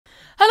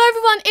Hello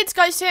everyone, it's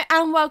Ghost here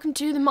and welcome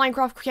to the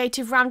Minecraft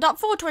Creative Roundup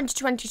for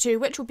 2022,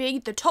 which will be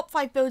the top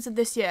 5 builds of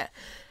this year.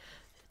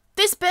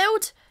 This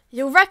build,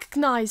 you'll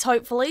recognise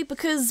hopefully,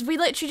 because we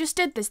literally just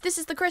did this. This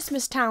is the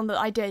Christmas town that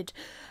I did.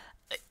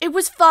 It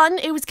was fun,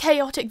 it was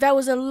chaotic, there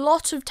was a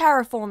lot of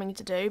terraforming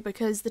to do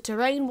because the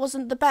terrain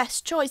wasn't the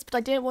best choice, but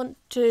I didn't want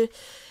to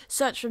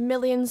search for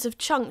millions of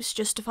chunks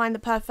just to find the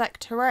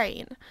perfect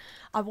terrain.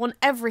 I want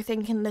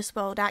everything in this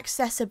world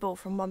accessible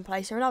from one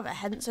place or another,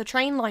 hence a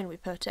train line we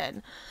put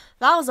in.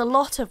 That was a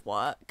lot of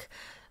work.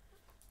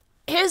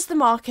 Here's the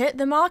market.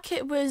 The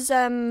market was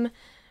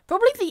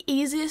probably the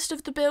easiest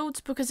of the builds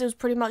because it was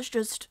pretty much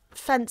just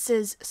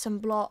fences, some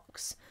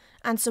blocks,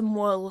 and some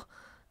wool,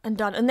 and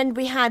done. And then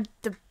we had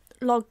the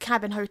log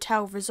cabin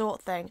hotel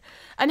resort thing.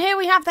 And here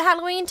we have the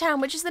Halloween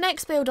town, which is the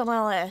next build on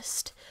our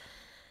list.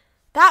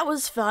 That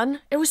was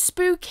fun. It was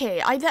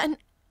spooky. I then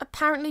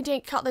apparently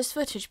didn't cut this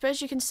footage, but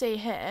as you can see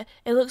here,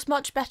 it looks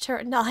much better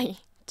at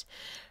night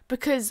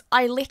because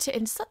I lit it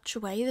in such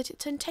a way that it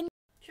turned 10.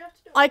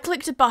 I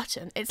clicked a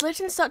button. It's lit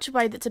in such a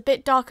way that's a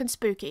bit dark and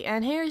spooky.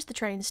 And here is the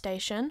train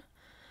station.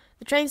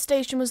 The train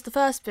station was the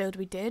first build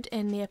we did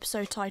in the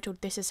episode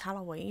titled This is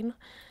Halloween.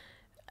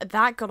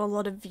 That got a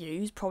lot of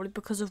views, probably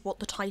because of what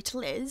the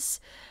title is.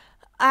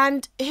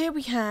 And here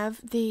we have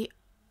the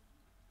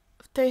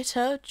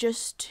theatre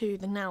just to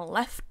the now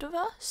left of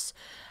us.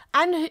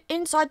 And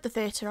inside the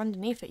theatre,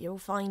 underneath it, you'll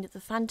find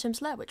the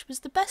Phantom's Lair, which was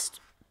the best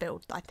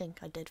build I think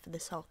I did for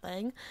this whole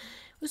thing.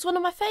 It was one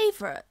of my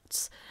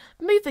favourites.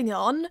 Moving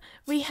on,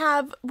 we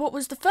have what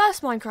was the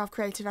first Minecraft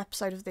Creative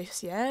episode of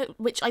this year,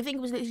 which I think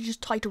was literally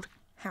just titled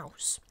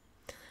House.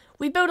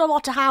 We built a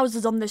lot of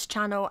houses on this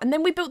channel, and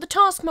then we built the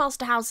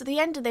Taskmaster house at the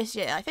end of this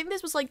year. I think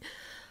this was like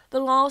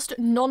the last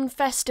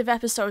non-festive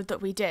episode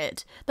that we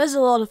did. There's a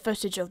lot of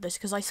footage of this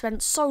because I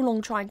spent so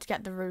long trying to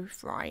get the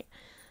roof right.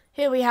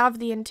 Here we have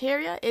the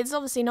interior. It's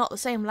obviously not the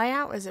same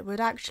layout as it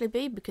would actually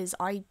be because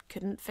I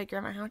couldn't figure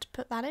out how to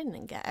put that in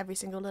and get every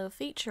single little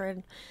feature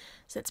in,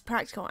 so it's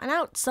practical. And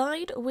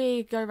outside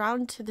we go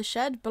round to the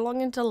shed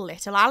belonging to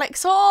little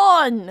Alex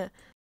Horn!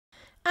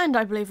 And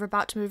I believe we're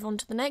about to move on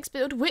to the next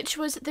build, which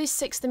was the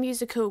Sixth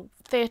Musical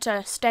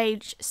Theatre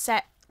stage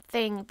set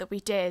thing that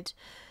we did.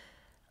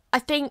 I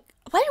think,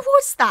 when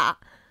was that?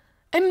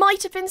 It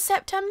might have been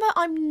September,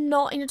 I'm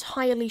not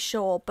entirely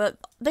sure, but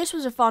this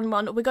was a fun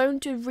one. We're going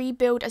to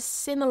rebuild a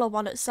similar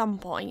one at some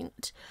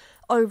point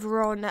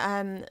over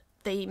on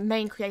the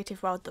main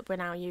creative world that we're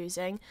now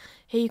using.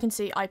 Here you can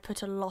see I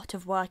put a lot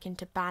of work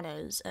into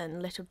banners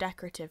and little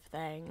decorative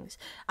things,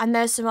 and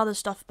there's some other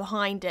stuff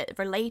behind it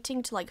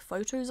relating to like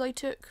photos I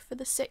took for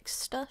the Six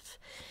stuff.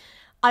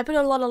 I put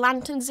a lot of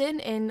lanterns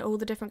in all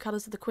the different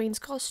colours of the Queen's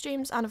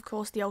costumes, and of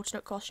course the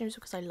alternate costumes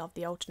because I love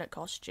the alternate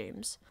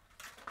costumes.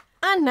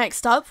 And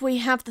next up, we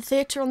have the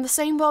theatre on the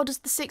same world as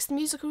the Sixth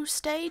Musical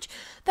stage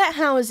that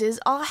houses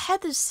our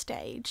Heather's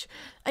stage.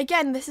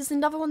 Again, this is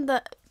another one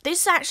that,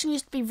 this actually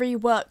needs to be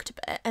reworked a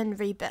bit and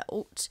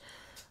rebuilt.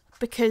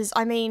 Because,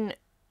 I mean,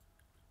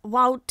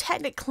 while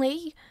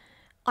technically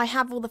I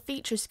have all the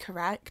features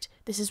correct,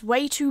 this is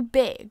way too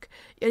big.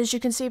 As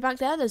you can see back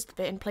there, there's the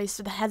bit in place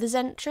for the Heather's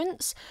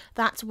entrance.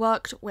 That's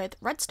worked with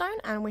redstone,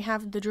 and we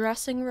have the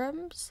dressing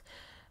rooms.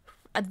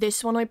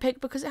 This one I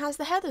picked because it has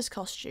the Heather's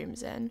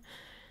costumes in.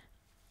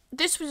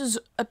 This was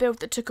a build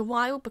that took a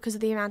while because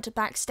of the amount of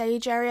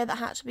backstage area that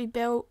had to be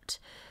built.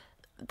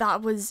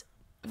 That was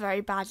very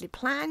badly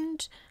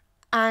planned.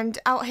 And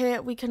out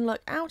here we can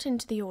look out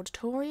into the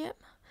auditorium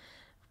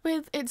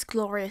with its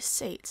glorious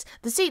seats.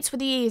 The seats were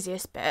the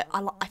easiest bit,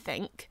 I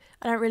think.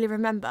 I don't really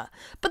remember.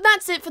 But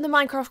that's it for the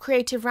Minecraft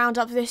Creative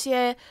Roundup this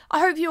year. I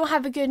hope you all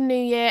have a good new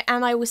year,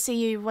 and I will see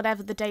you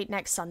whatever the date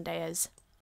next Sunday is.